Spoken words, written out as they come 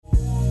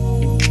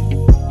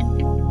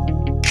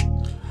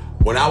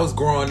When I was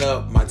growing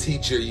up, my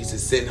teacher used to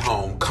send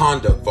home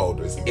conduct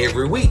folders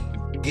every week.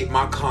 Get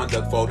my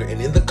conduct folder,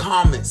 and in the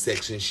comment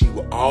section, she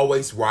would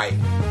always write,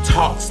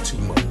 "Talks too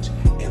much."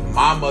 And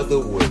my mother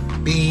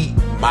would beat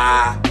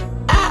my,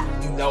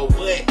 you know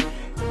what?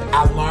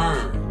 I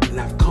learned,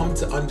 and I've come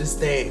to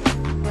understand,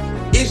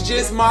 it's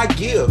just my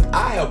gift.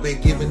 I have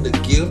been given the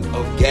gift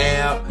of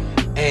gab,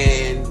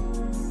 and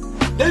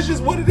that's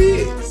just what it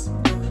is.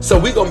 So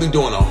we're going to be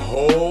doing a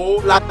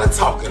whole lot of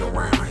talking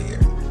around here.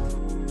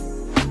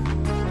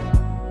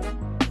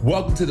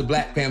 Welcome to the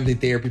Black Family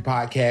Therapy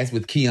Podcast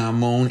with Keyun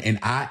Moon, and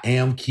I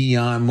am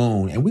Keyun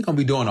Moon, and we're going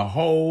to be doing a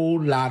whole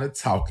lot of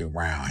talking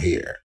around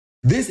here.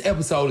 This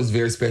episode is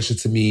very special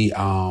to me.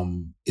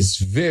 It's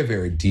very,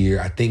 very dear.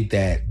 I think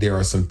that there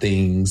are some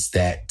things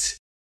that,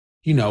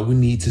 we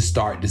need to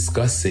start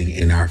discussing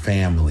in our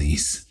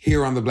families.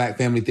 Here on the Black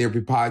Family Therapy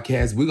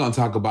Podcast, we're going to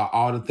talk about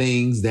all the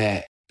things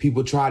that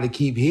people try to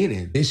keep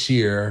hidden. This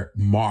year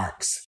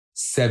marks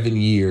 7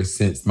 years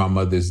since my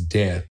mother's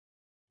death.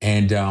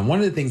 And one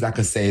of the things I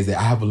can say is that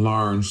I have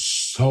learned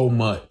so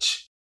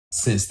much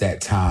since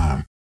that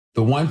time.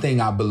 The one thing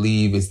I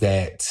believe is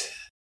that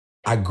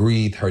I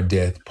grieved her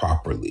death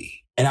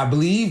properly. And I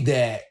believe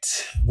that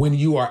when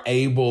you are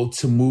able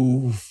to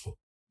move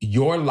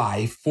your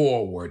life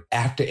forward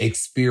after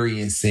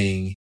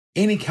experiencing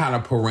any kind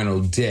of parental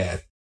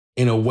death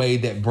in a way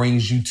that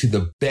brings you to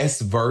the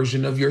best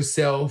version of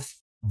yourself,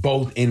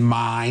 both in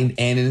mind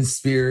and in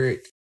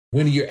spirit,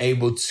 when you're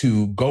able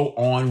to go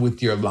on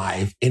with your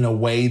life in a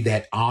way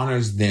that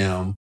honors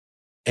them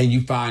and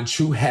you find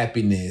true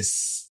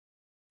happiness,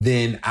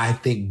 then I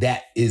think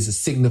that is a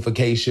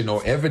signification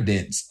or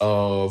evidence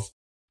of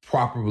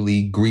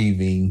properly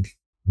grieving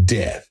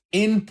death.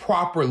 In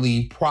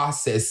properly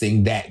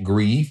processing that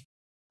grief,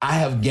 I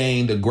have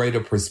gained a greater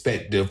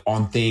perspective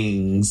on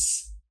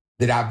things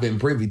that I've been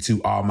privy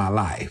to all my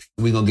life.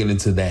 We're going to get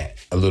into that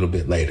a little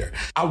bit later.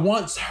 I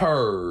once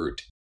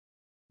heard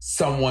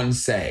someone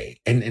say,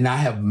 and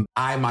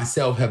I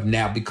myself have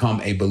now become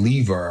a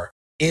believer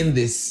in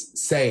this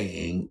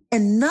saying.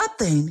 And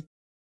nothing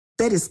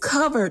that is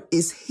covered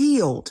is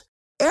healed.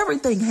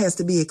 Everything has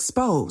to be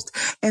exposed.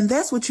 And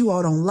that's what you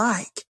all don't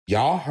like.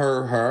 Y'all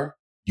heard her.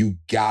 You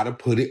gotta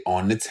put it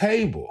on the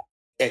table.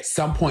 At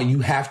some point,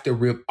 you have to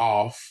rip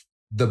off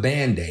the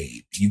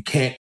Band-Aid. You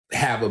can't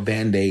have a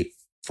Band-Aid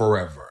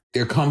forever.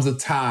 There comes a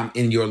time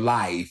in your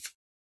life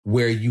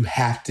where you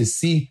have to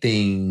see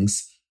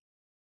things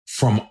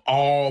from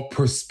all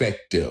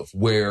perspective,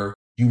 where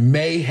you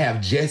may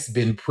have just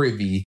been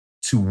privy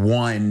to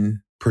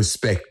one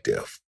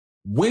perspective.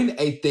 When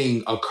a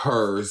thing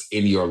occurs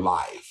in your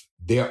life,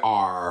 there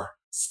are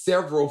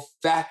several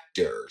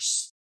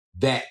factors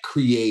that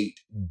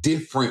create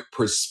different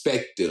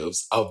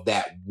perspectives of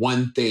that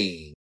one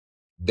thing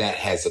that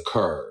has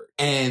occurred.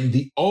 And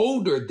the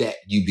older that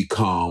you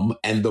become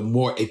and the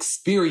more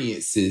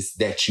experiences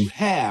that you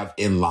have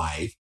in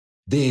life,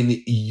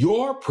 then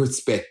your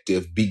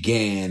perspective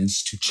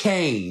begins to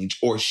change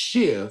or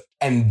shift.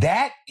 And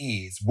that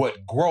is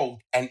what growth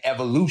and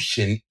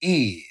evolution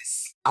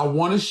is. I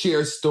want to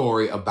share a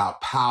story about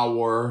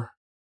power,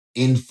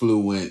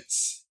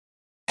 influence,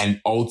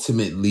 and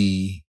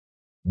ultimately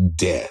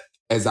death.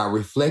 As I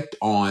reflect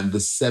on the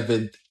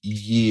 7th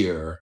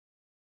year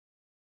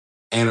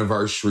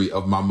anniversary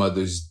of my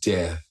mother's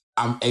death,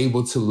 I'm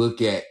able to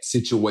look at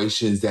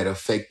situations that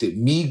affected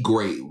me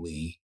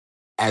greatly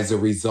as a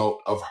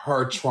result of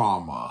her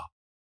trauma.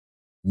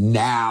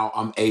 Now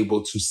I'm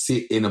able to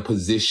sit in a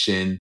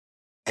position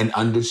and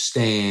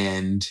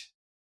understand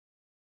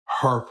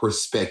her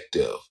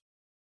perspective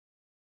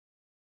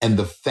and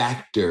the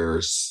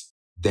factors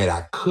that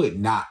I could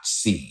not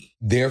see.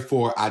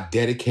 Therefore, I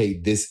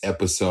dedicate this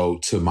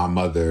episode to my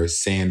mother,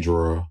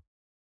 Sandra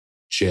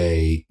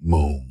J.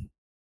 Moon.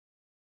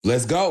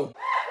 Let's go.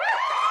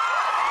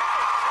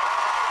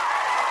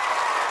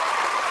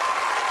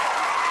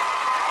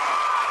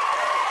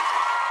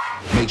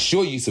 Make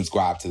sure you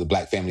subscribe to the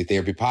Black Family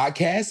Therapy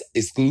Podcast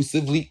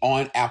exclusively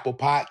on Apple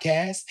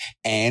Podcasts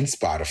and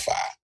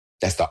Spotify.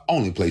 That's the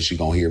only place you're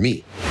going to hear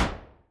me.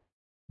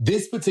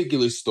 This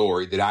particular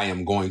story that I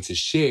am going to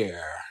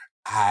share,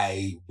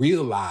 I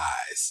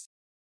realize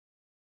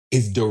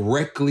is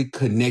directly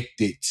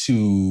connected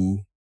to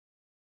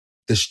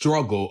the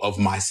struggle of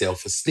my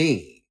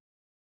self-esteem.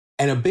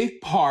 And a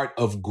big part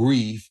of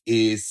grief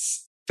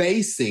is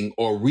facing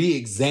or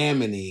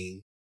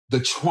re-examining the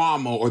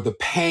trauma or the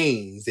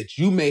pains that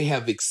you may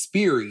have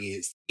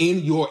experienced in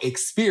your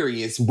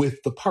experience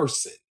with the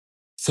person.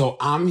 So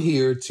I'm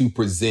here to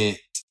present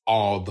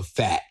all the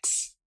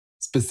facts,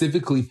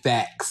 specifically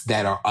facts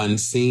that are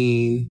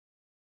unseen,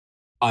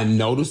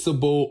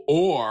 unnoticeable,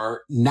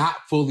 or not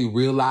fully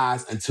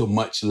realized until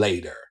much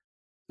later.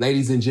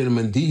 Ladies and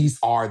gentlemen, these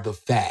are the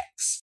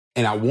facts.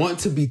 And I want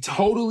to be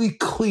totally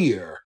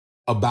clear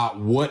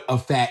about what a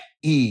fact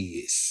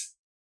is.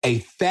 A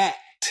fact,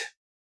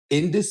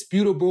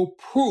 indisputable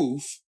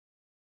proof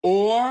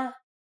or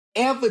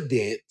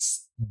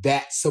evidence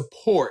that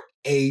support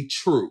a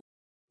truth.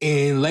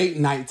 In late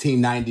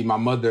 1990, my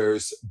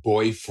mother's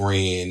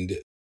boyfriend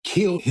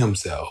killed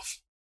himself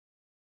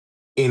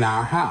in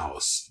our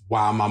house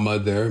while my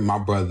mother, my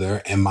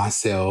brother, and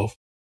myself,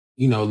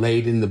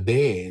 laid in the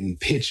bed in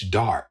pitch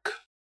dark,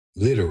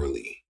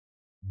 literally.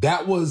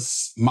 That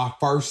was my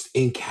first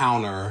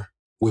encounter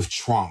with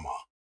trauma,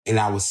 and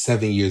I was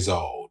 7 years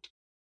old.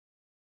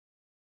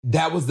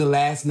 That was the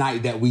last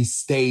night that we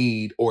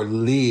stayed or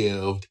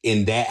lived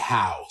in that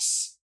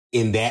house,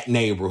 in that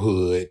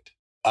neighborhood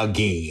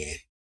again.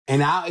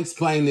 And I'll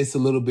explain this a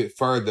little bit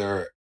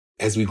further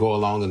as we go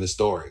along in the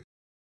story.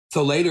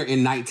 So later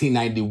in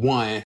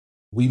 1991,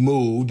 we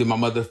moved and my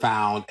mother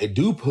found a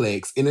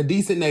duplex in a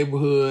decent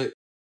neighborhood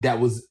that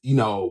was,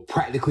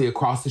 practically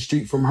across the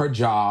street from her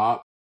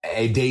job,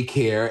 a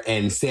daycare,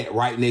 and sat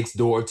right next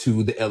door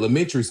to the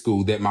elementary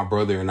school that my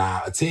brother and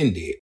I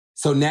attended.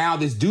 So now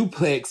this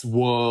duplex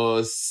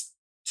was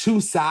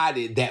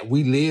two-sided that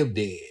we lived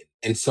in.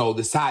 And so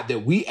the side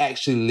that we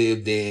actually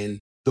lived in,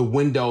 the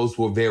windows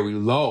were very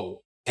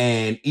low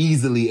and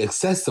easily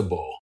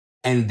accessible.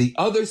 And the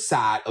other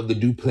side of the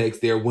duplex,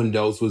 their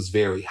windows was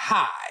very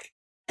high.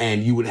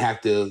 And you would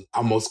have to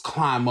almost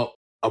climb up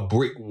a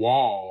brick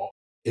wall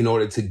in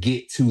order to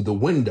get to the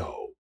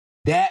window.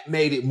 That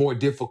made it more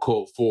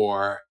difficult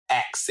for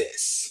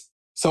access.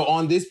 So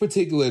on this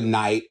particular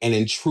night, an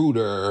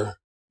intruder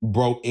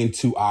broke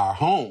into our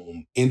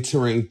home,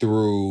 entering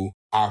through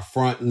our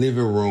front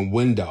living room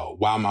window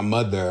while my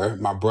mother,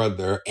 my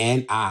brother,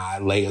 and I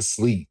lay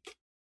asleep.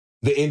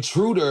 The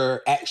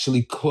intruder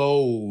actually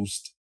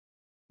closed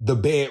the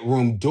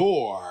bedroom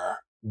door,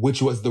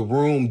 which was the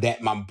room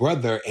that my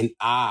brother and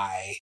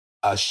I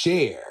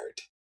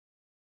shared,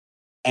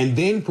 and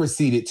then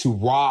proceeded to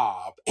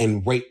rob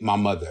and rape my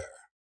mother.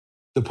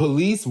 The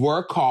police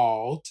were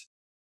called,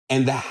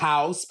 and the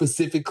house,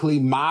 specifically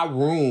my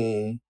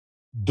room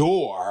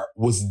door,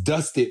 was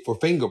dusted for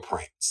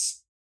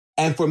fingerprints.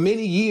 And for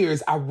many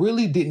years, I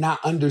really did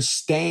not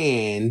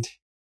understand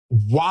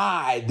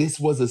why this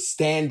was a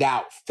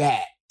standout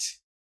fact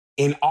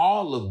in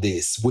all of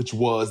this, which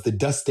was the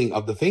dusting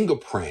of the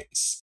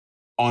fingerprints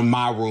on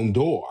my room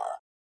door.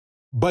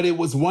 But it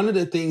was one of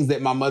the things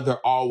that my mother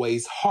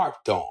always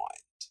harped on.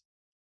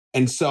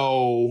 And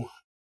so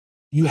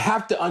you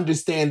have to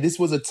understand this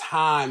was a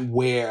time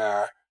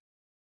where,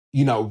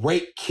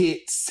 rape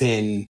kits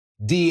and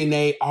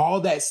DNA,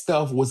 all that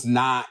stuff was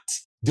not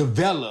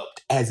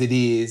developed as it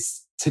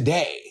is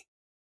today.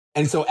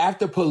 And so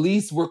after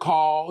police were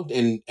called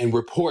and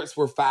reports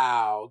were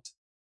filed,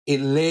 it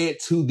led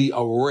to the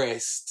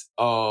arrest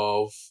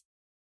of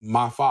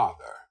my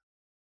father.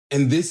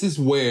 And this is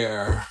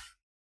where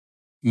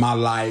my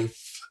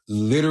life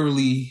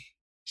literally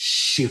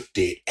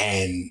shifted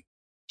and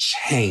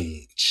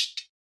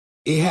changed.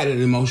 It had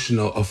an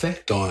emotional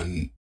effect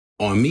on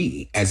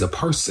me as a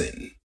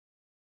person.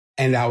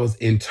 And I was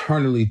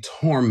internally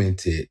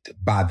tormented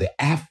by the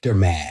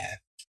aftermath.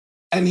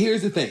 And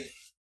here's the thing.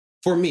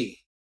 For me,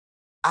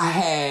 I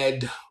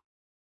had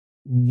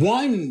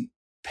one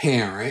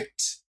parent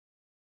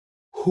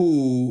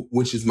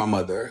which is my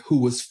mother, who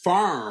was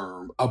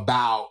firm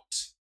about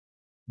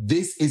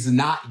this is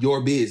not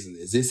your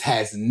business. This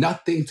has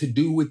nothing to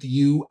do with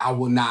you. I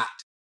will not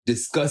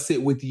discuss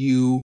it with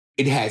you.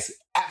 It has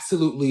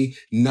absolutely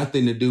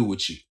nothing to do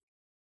with you.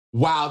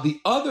 While the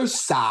other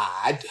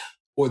side,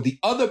 or the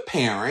other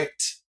parent,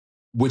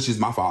 which is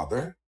my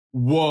father,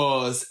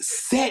 was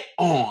set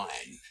on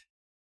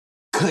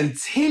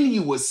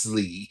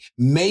continuously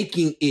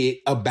making it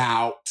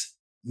about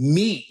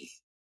me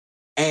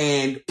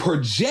and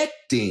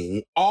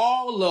projecting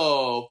all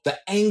of the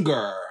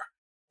anger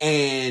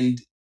and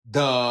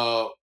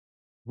the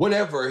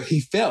whatever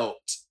he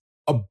felt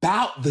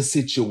about the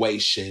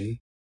situation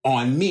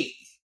on me.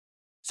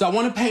 So I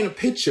want to paint a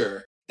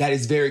picture that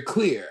is very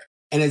clear.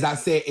 And as I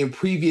said in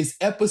previous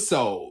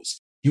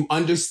episodes, you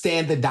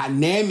understand the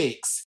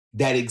dynamics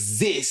that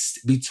exist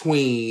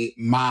between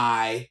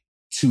my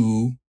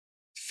two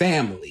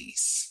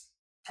families.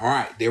 All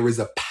right, there is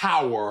a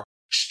power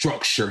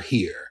structure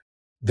here.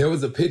 There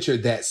was a picture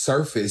that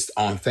surfaced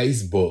on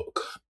Facebook,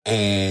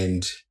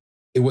 and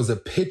it was a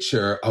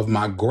picture of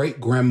my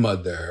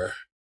great-grandmother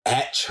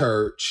at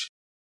church,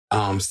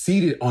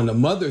 seated on the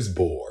mother's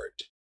board.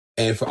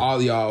 And for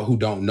all y'all who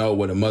don't know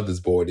what a mother's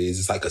board is,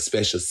 it's like a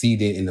special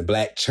seating in the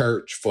Black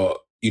church for,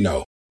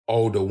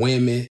 older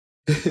women.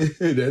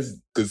 That's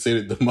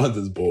considered the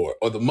mother's board,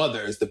 or the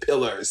mothers, the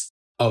pillars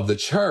of the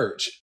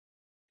church.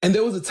 And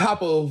there was a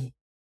top of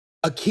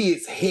a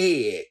kid's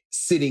head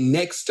sitting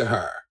next to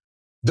her.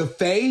 The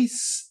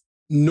face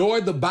nor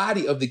the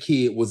body of the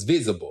kid was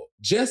visible,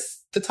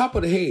 just the top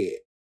of the head.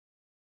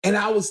 And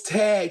I was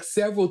tagged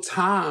several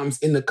times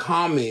in the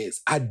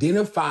comments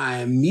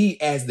identifying me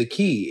as the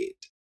kid.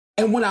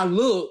 And when I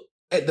looked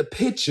at the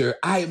picture,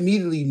 I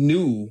immediately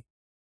knew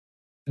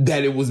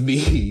that it was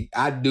me.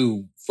 I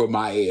knew from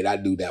my head, I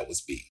knew that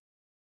was me.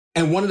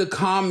 And one of the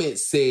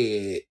comments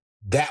said,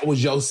 "That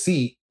was your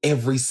seat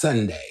every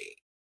Sunday."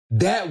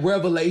 That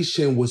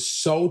revelation was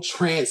so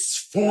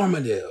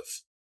transformative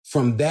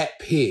from that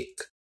pic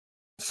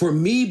for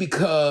me,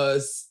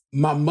 because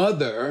my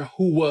mother,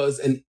 who was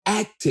an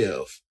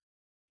active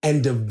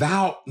and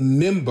devout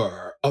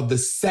member of the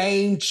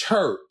same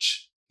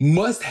church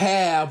must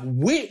have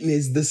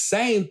witnessed the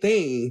same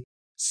thing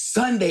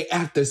Sunday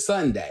after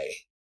Sunday.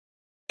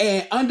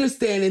 And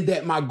understanding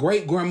that my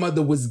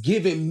great-grandmother was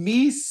giving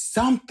me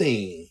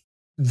something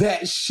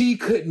that she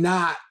could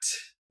not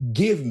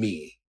give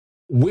me,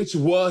 which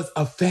was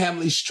a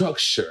family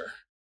structure,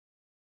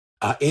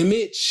 an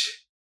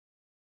image,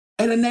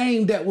 and a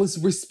name that was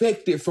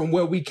respected from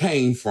where we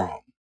came from.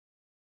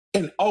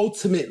 And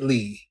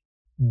ultimately,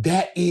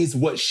 that is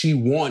what she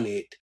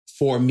wanted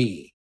for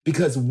me.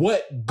 Because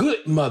what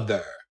good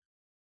mother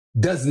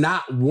does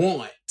not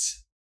want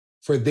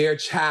for their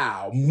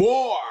child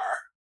more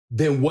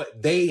than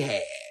what they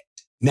had?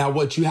 Now,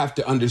 what you have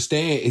to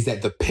understand is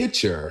that the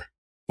picture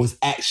was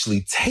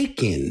actually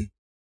taken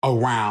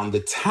around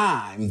the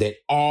time that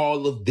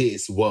all of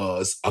this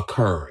was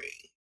occurring.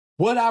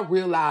 What I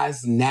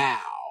realize now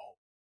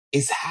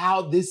is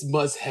how this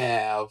must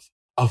have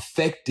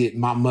affected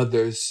my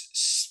mother's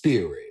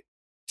spirit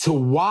to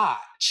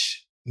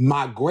watch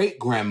my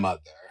great-grandmother,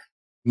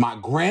 my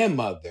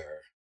grandmother,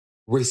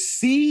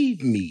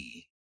 receive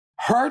me,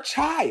 her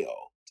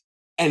child,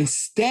 and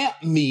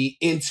stamp me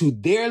into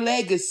their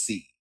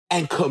legacy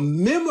and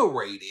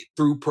commemorate it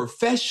through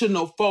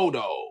professional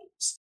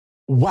photos,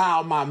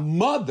 while my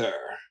mother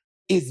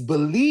is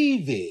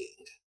believing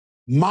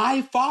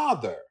my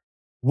father,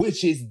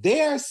 which is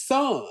their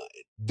son,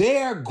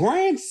 their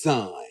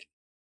grandson,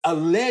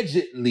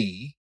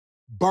 allegedly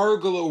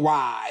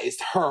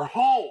burglarized her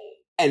home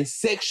and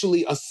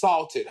sexually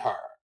assaulted her,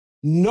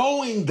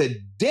 knowing the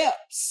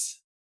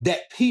depths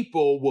that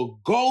people will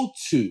go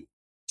to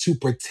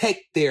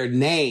protect their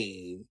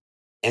name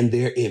and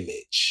their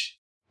image.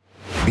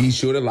 Be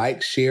sure to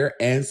like, share,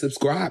 and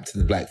subscribe to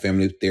the Black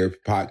Family Therapy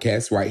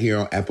Podcast right here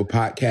on Apple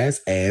Podcasts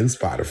and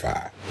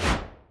Spotify.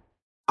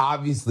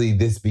 Obviously,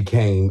 this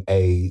became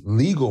a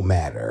legal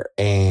matter,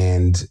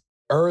 and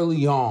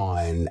early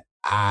on,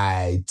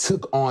 I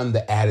took on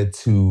the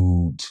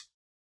attitude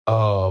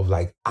of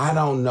like, I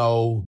don't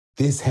know,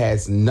 this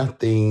has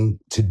nothing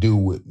to do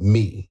with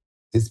me.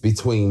 It's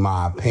between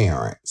my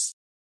parents.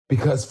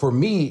 Because for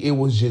me, it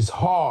was just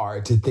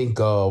hard to think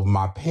of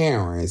my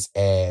parents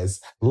as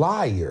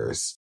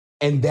liars.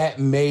 And that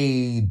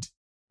made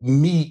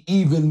me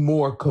even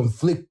more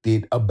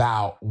conflicted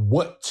about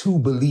what to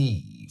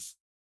believe.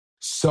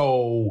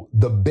 So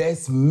the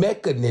best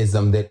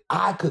mechanism that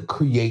I could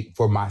create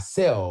for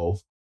myself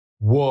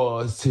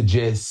was to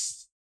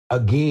just,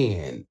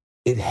 again,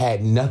 it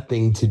had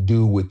nothing to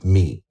do with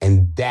me.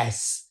 And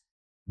that's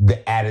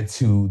the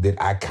attitude that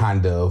I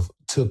kind of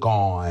took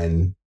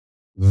on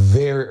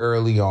very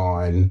early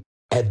on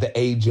at the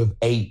age of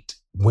 8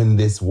 when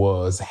this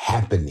was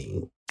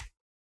happening.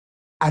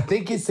 I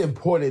think it's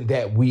important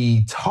that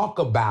we talk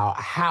about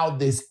how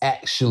this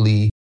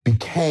actually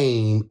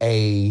became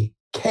a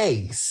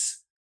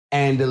case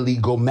and a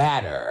legal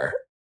matter.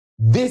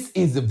 This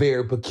is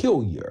very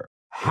peculiar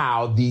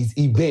how these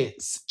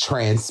events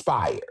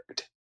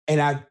transpired. And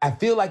I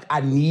feel like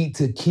I need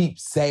to keep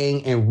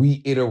saying and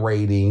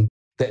reiterating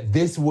that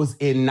this was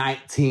in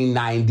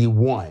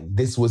 1991.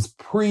 This was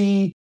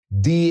pre-DNA,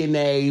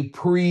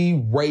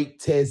 pre-rape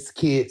test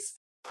kits,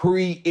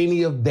 pre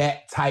any of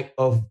that type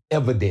of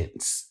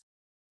evidence.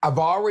 I've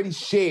already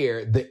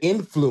shared the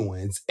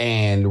influence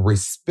and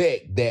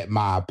respect that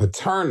my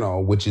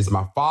paternal, which is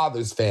my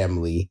father's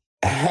family,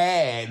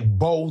 had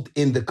both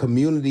in the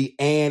community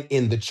and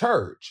in the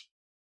church.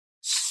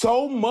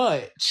 So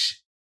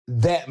much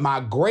that my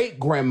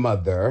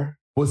great-grandmother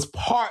was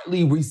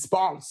partly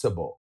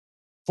responsible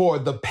for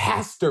the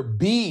pastor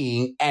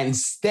being and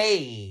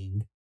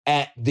staying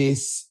at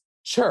this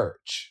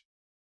church.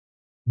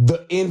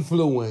 The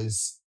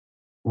influence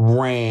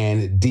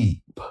ran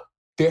deep.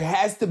 There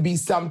has to be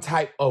some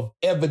type of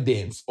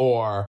evidence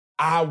or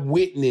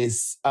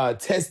eyewitness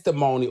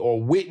testimony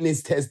or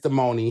witness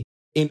testimony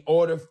in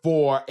order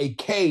for a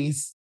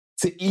case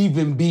to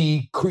even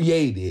be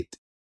created.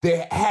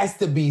 There has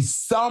to be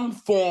some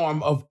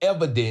form of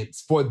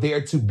evidence for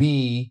there to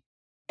be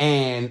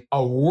an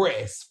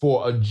arrest,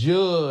 for a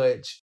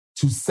judge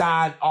to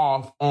sign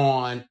off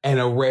on an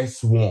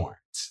arrest warrant.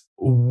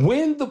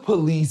 When the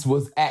police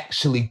was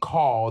actually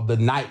called the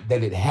night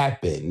that it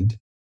happened,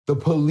 the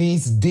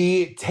police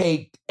did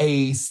take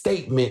a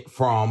statement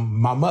from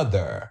my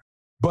mother.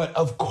 But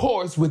of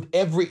course, with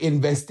every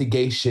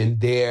investigation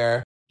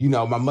there,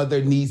 my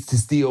mother needs to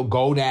still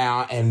go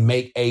down and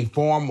make a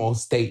formal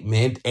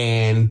statement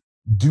and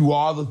do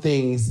all the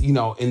things,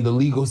 in the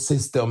legal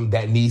system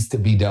that needs to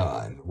be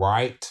done,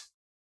 right?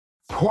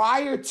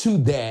 Prior to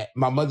that,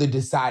 my mother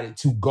decided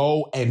to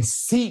go and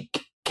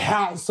seek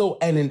counsel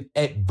and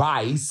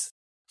advice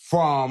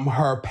from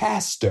her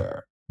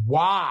pastor.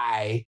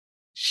 Why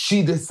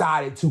she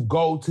decided to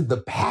go to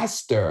the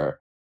pastor,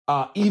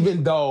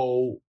 even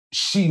though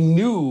she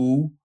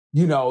knew,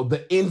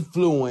 the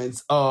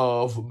influence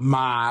of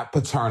my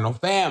paternal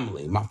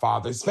family, my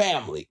father's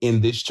family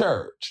in this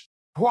church.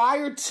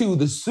 Prior to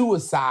the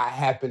suicide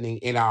happening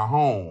in our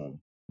home,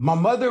 my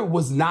mother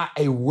was not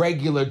a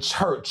regular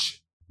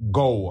church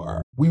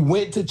goer. We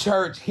went to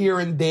church here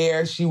and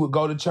there. She would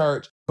go to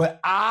church. But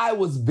I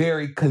was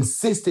very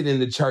consistent in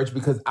the church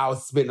because I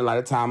was spending a lot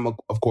of time,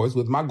 of course,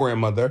 with my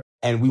grandmother.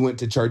 And we went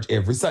to church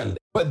every Sunday.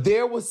 But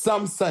there were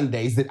some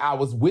Sundays that I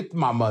was with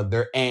my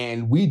mother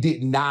and we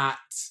did not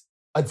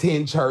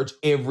attend church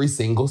every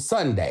single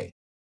Sunday.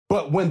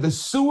 But when the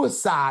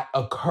suicide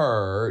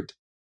occurred,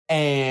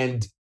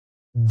 and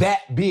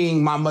that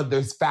being my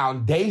mother's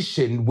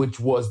foundation, which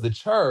was the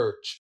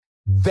church,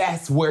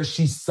 that's where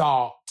she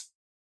sought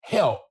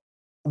help.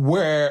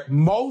 Where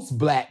most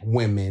Black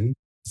women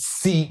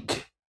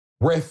seek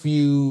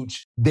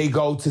refuge, they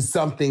go to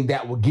something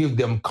that will give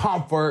them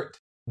comfort.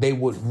 They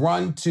would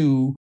run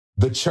to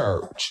the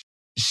church.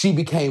 She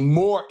became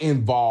more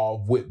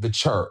involved with the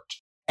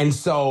church. And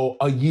so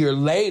a year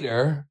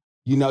later,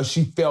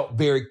 she felt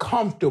very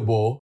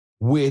comfortable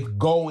with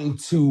going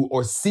to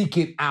or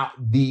seeking out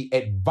the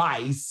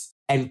advice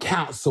and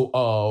counsel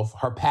of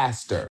her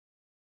pastor.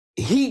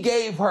 He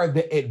gave her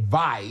the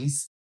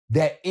advice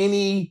that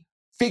any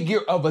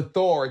figure of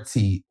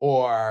authority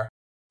or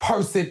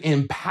person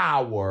in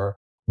power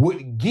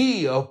would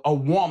give a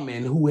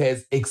woman who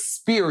has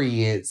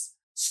experienced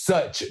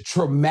such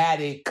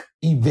traumatic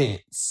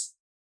events,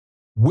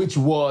 which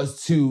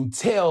was to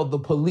tell the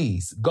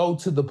police, go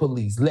to the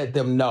police, let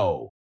them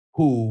know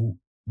who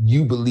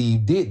you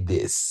believe did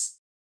this.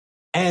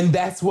 And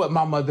that's what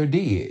my mother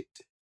did.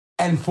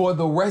 And for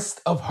the rest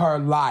of her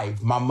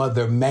life, my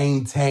mother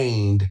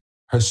maintained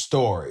her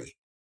story.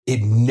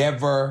 It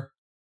never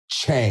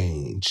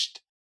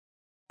changed.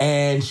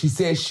 And she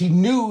said she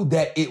knew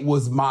that it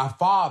was my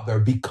father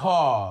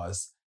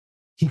because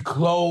he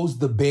closed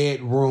the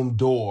bedroom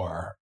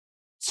door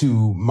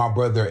to my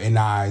brother and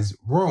I's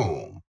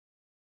room.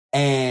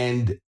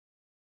 And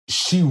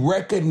she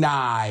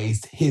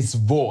recognized his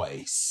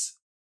voice.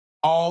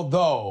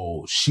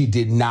 Although she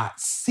did not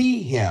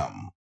see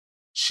him,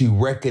 she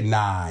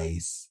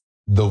recognized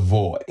the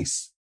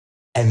voice.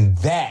 And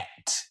that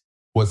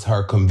was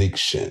her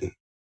conviction.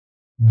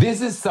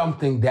 This is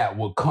something that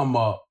would come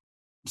up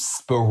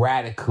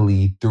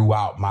sporadically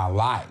throughout my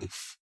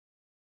life.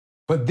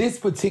 But this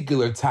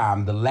particular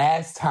time, the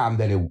last time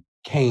that it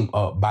came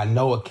up by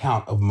no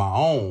account of my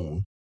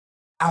own,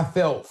 I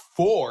felt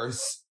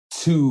forced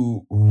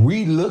to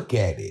relook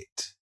at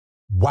it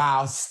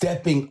while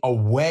stepping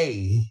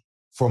away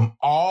from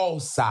all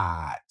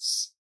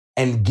sides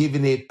and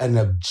giving it an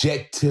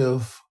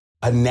objective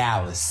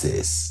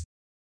analysis,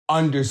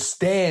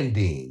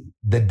 understanding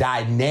the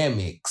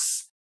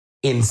dynamics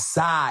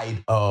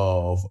inside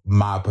of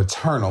my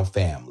paternal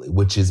family,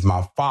 which is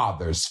my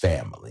father's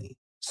family.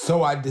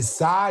 So I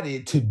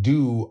decided to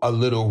do a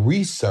little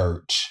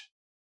research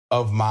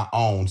of my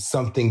own,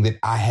 something that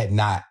I had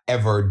not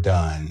ever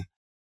done.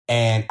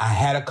 And I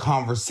had a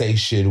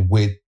conversation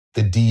with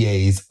the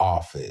DA's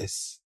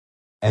office.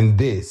 And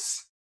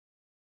this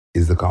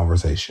is the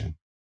conversation.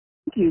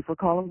 Thank you for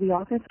calling the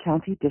Office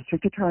County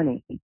District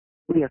Attorney.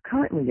 We are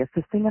currently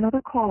assisting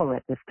another caller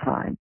at this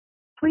time.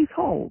 Please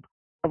hold.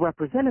 A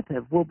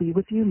representative will be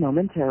with you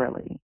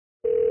momentarily.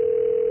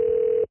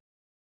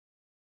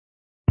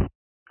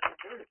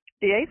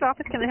 DA's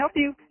office, can I help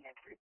you?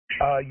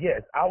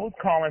 Yes, I was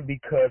calling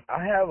because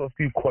I have a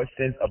few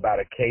questions about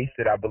a case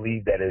that I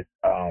believe that is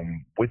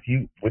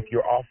with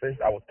your office,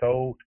 I was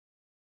told.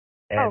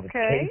 And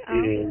okay. The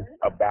case is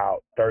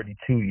about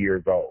 32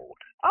 years old.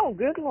 Oh,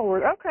 good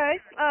Lord. Okay.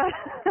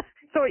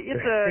 So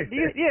it's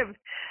you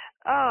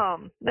have,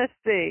 let's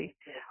see.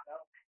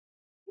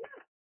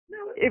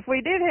 If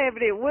we did have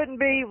it, it wouldn't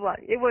be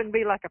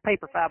like a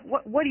paper file.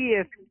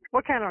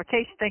 What kind of a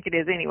case you think it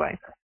is anyway?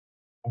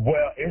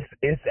 Well, it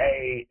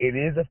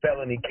is a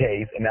felony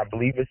case, and I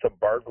believe it's a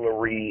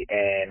burglary,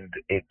 and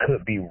it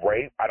could be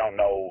rape. I don't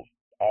know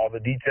all the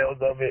details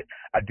of it.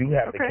 I do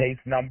have the case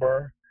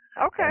number.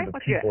 Okay. And the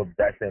people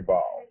that's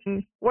involved.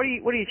 What are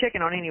you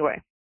checking on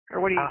anyway? Or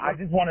what do you? I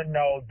just want to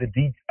know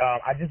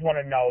I just want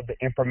to know the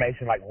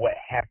information, like what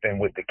happened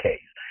with the case.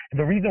 And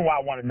the reason why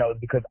I want to know is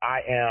because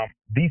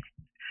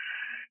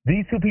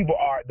these two people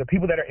are the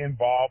people that are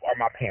involved are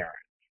my parents.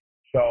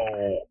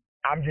 So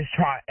I'm just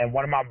trying, and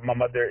one of my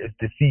mother is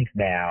deceased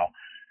now,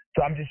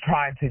 so I'm just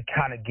trying to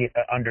kind of get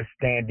an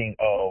understanding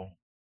of,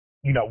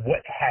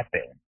 what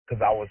happened,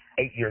 because I was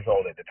 8 years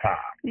old at the time.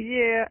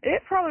 Yeah,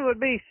 it probably would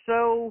be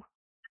so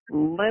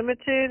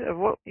limited of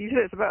what you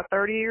said. It's about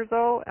 30 years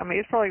old. I mean,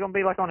 it's probably going to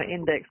be like on an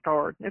index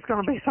card. It's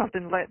going to be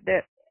something like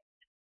that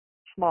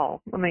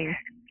small. I mean,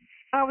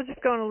 I was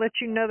just going to let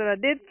you know that I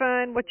did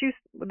find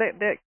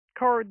that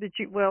card that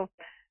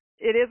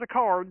it is a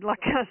card.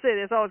 Like I said,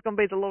 it's always going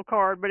to be the little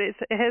card, but it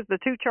has the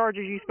two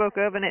charges you spoke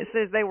of, and it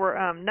says they were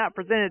not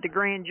presented to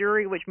grand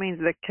jury, which means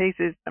the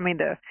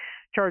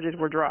charges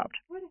were dropped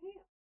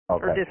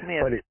or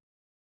dismissed.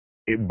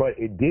 But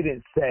it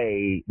didn't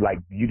say, like,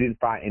 you didn't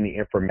find any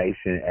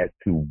information as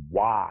to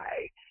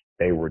why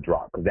they were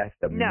dropped, because that's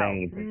the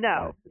main thing.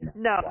 No.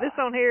 This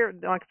on here,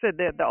 like I said,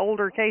 the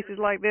older cases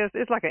like this,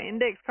 it's like an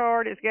index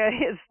card. It's got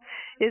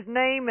his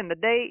name and the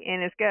date,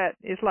 and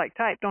it's like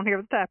typed on here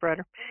with a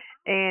typewriter,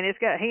 and it's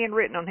got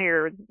handwritten on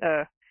here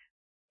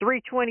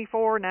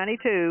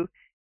 324.92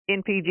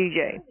 in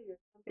PGJ.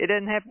 It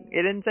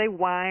didn't say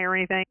why or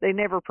anything. They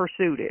never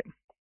pursued it.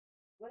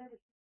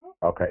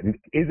 Okay.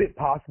 Is it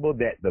possible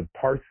that the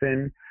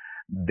person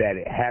that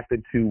it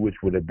happened to, which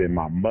would have been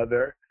my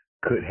mother,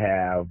 could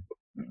have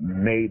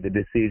made the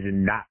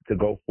decision not to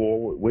go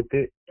forward with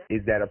it?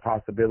 Is that a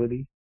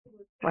possibility?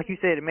 Like you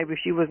said, maybe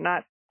she was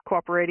not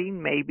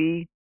cooperating.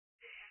 Maybe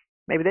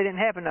they didn't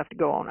have enough to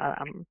go on.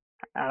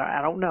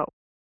 I don't know.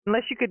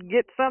 Unless you could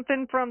get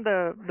something from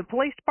the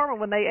police department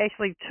when they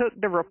actually took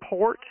the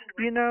report,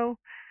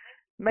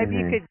 maybe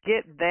you could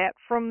get that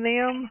from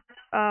them.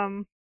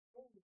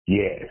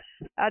 Yes.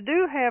 I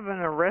do have an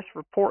arrest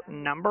report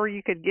number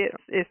you could get.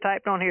 It's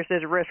typed on here,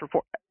 says arrest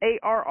report.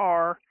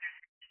 ARR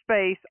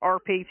space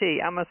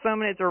RPT. I'm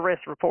assuming it's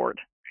arrest report.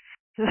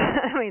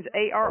 That means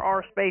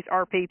ARR space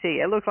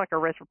RPT. It looks like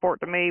arrest report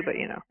to me, but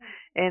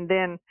and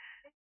then,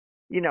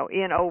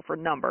 NO for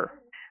number.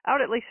 I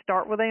would at least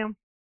start with them.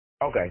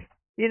 Okay.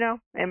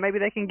 And maybe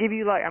they can give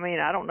you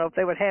I don't know if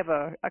they would have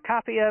a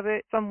copy of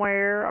it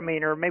somewhere.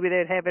 Or maybe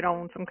they'd have it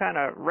on some kind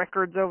of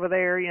records over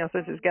there,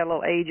 since it's got a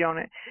little age on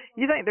it.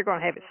 You think they're going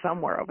to have it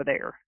somewhere over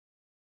there.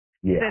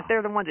 Yeah. Since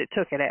they're the ones that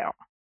took it out.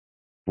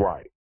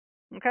 Right.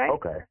 Okay?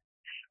 Okay.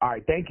 All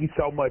right. Thank you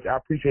so much. I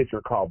appreciate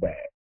your call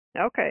back.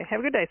 Okay. Have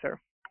a good day, sir.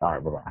 All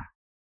right. Bye-bye.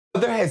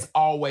 Mother has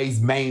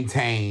always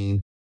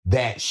maintained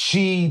that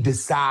she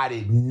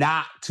decided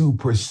not to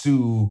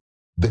pursue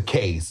the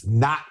case,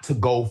 not to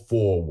go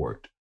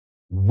forward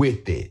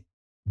with it.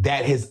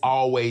 That has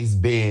always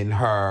been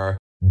her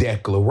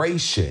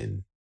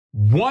declaration.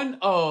 One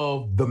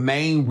of the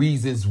main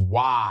reasons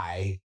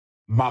why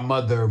my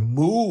mother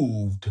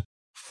moved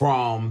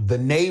from the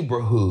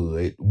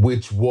neighborhood,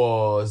 which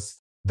was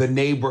the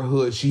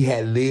neighborhood she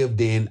had lived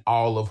in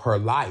all of her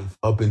life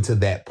up until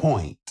that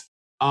point,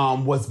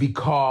 was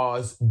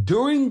because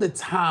during the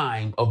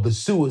time of the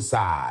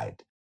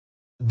suicide,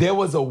 there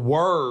was a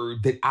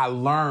word that I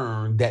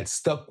learned that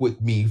stuck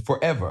with me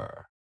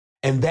forever.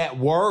 And that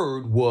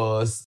word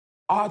was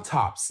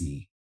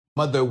autopsy.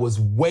 Mother was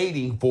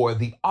waiting for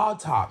the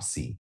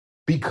autopsy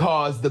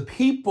because the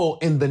people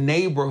in the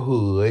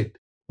neighborhood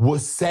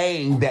was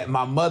saying that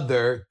my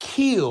mother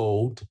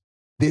killed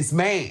this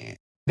man.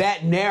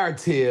 That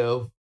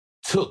narrative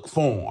took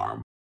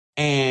form.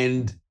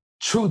 And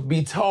truth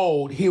be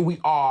told, here we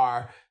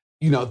are,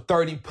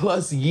 30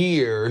 plus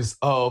years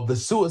of the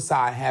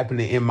suicide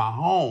happening in my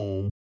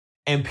home.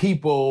 And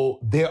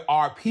there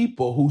are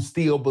people who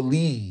still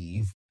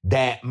believe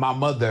that my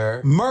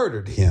mother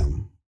murdered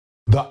him.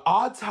 The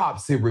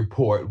autopsy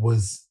report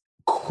was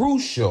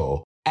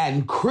crucial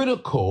and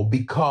critical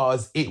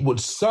because it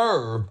would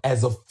serve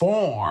as a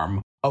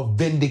form of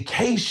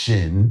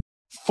vindication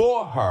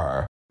for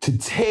her to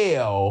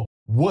tell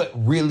what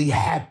really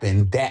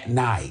happened that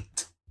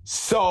night.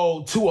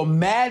 So to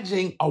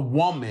imagine a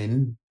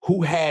woman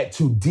who had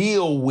to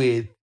deal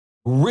with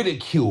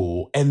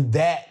ridicule and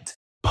that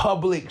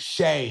public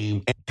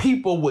shame, and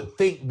people would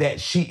think that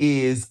she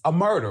is a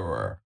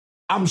murderer,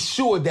 I'm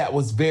sure that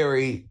was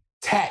very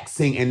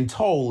taxing and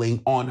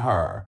tolling on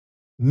her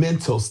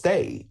mental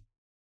state.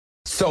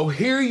 So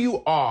here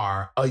you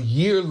are a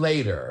year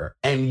later,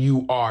 and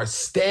you are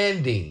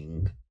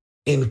standing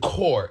in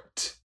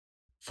court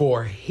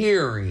for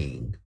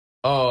hearing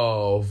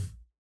of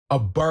a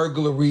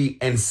burglary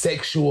and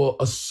sexual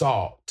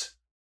assault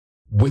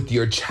with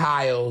your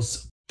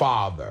child's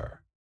father.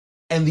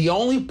 And the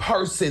only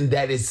person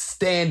that is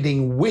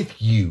standing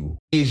with you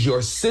is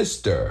your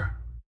sister,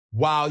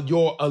 while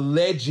your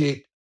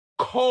alleged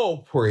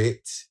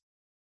culprit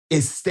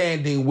is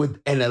standing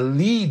with an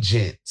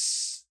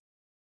allegiance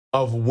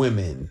of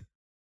women,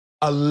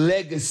 a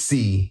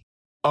legacy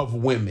of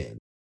women,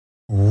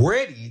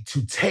 ready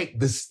to take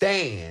the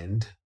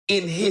stand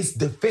in his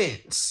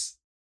defense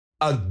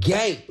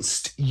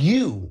against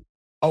you,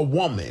 a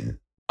woman,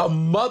 a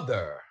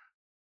mother,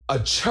 a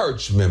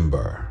church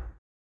member.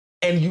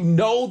 And you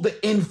know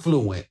the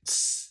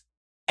influence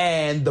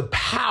and the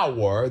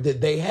power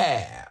that they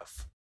have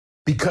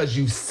because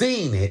you've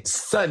seen it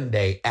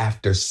Sunday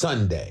after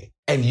Sunday,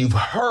 and you've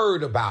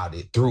heard about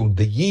it through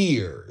the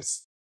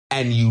years,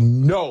 and you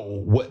know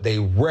what they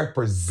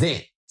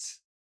represent.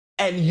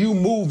 And you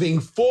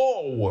moving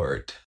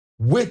forward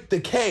with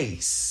the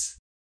case,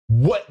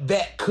 what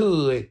that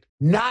could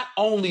not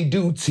only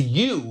do to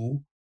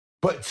you,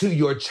 but to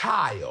your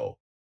child,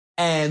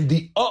 and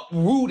the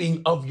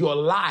uprooting of your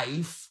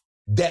life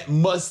that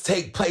must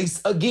take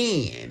place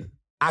again.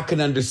 I can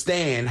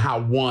understand how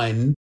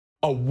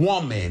a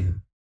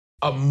woman,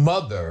 a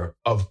mother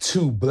of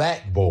 2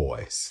 Black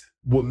boys,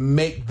 would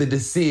make the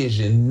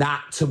decision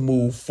not to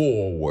move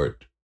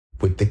forward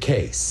with the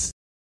case.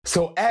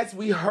 So as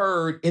we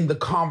heard in the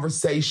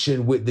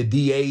conversation with the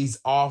DA's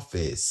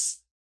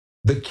office,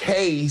 the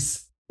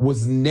case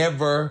was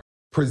never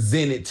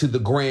presented to the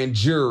grand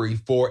jury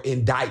for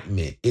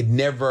indictment. It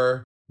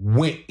never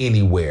went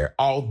anywhere.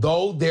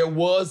 Although there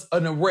was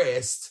an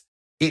arrest,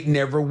 it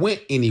never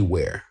went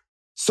anywhere.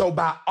 So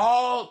by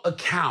all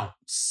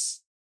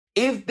accounts,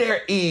 If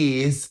there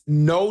is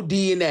no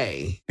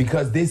DNA,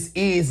 because this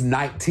is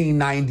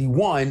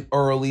 1991,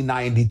 early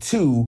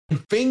 92,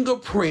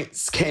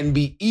 fingerprints can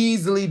be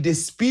easily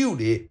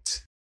disputed.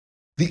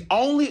 The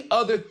only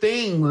other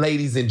thing,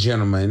 ladies and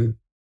gentlemen,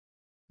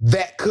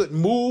 that could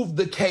move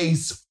the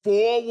case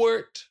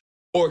forward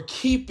or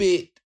keep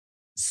it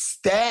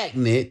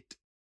stagnant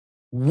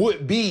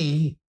would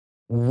be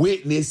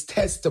witness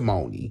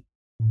testimony.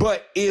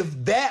 But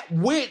if that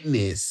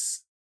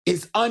witness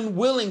is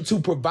unwilling to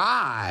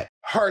provide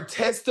her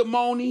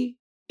testimony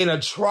in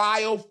a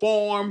trial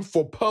form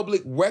for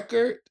public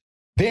record,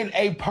 then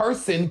a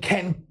person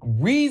can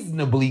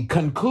reasonably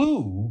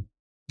conclude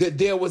that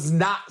there was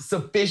not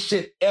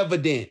sufficient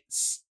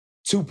evidence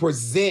to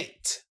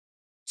present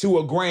to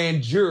a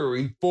grand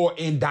jury for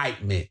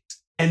indictment.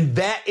 And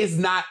that is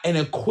not an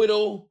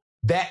acquittal.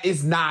 That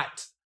is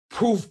not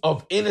proof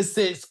of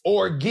innocence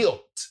or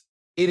guilt.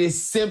 It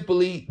is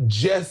simply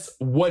just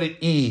what it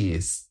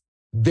is.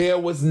 There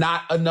was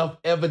not enough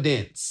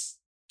evidence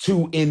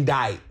to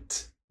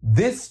indict.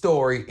 This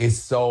story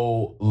is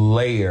so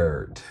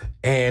layered,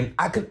 and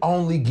I can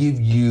only give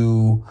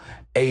you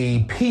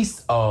a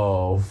piece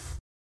of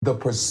the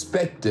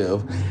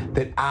perspective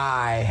that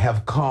I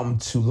have come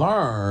to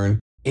learn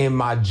in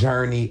my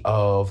journey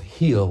of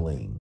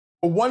healing.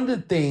 One of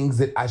the things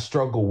that I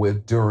struggle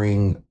with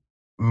during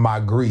my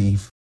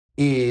grief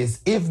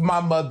is if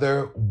my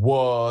mother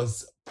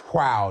was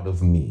proud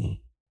of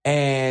me,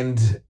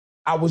 and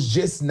I was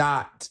just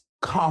not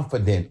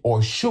confident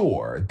or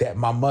sure that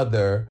my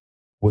mother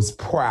was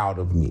proud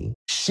of me.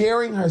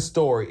 Sharing her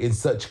story in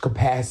such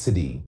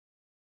capacity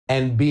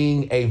and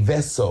being a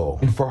vessel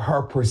and for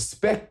her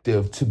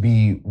perspective to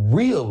be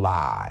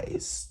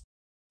realized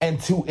and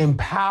to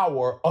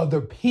empower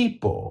other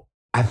people,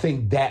 I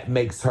think that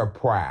makes her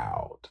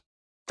proud.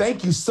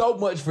 Thank you so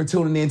much for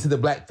tuning in to the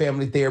Black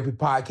Family Therapy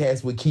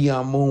Podcast with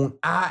Keyun Moon.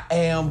 I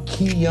am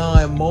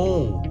Keyun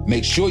Moon.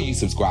 Make sure you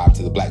subscribe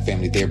to the Black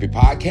Family Therapy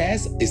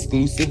Podcast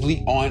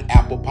exclusively on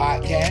Apple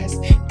Podcasts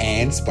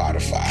and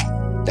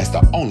Spotify. That's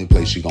the only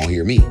place you're going to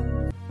hear me.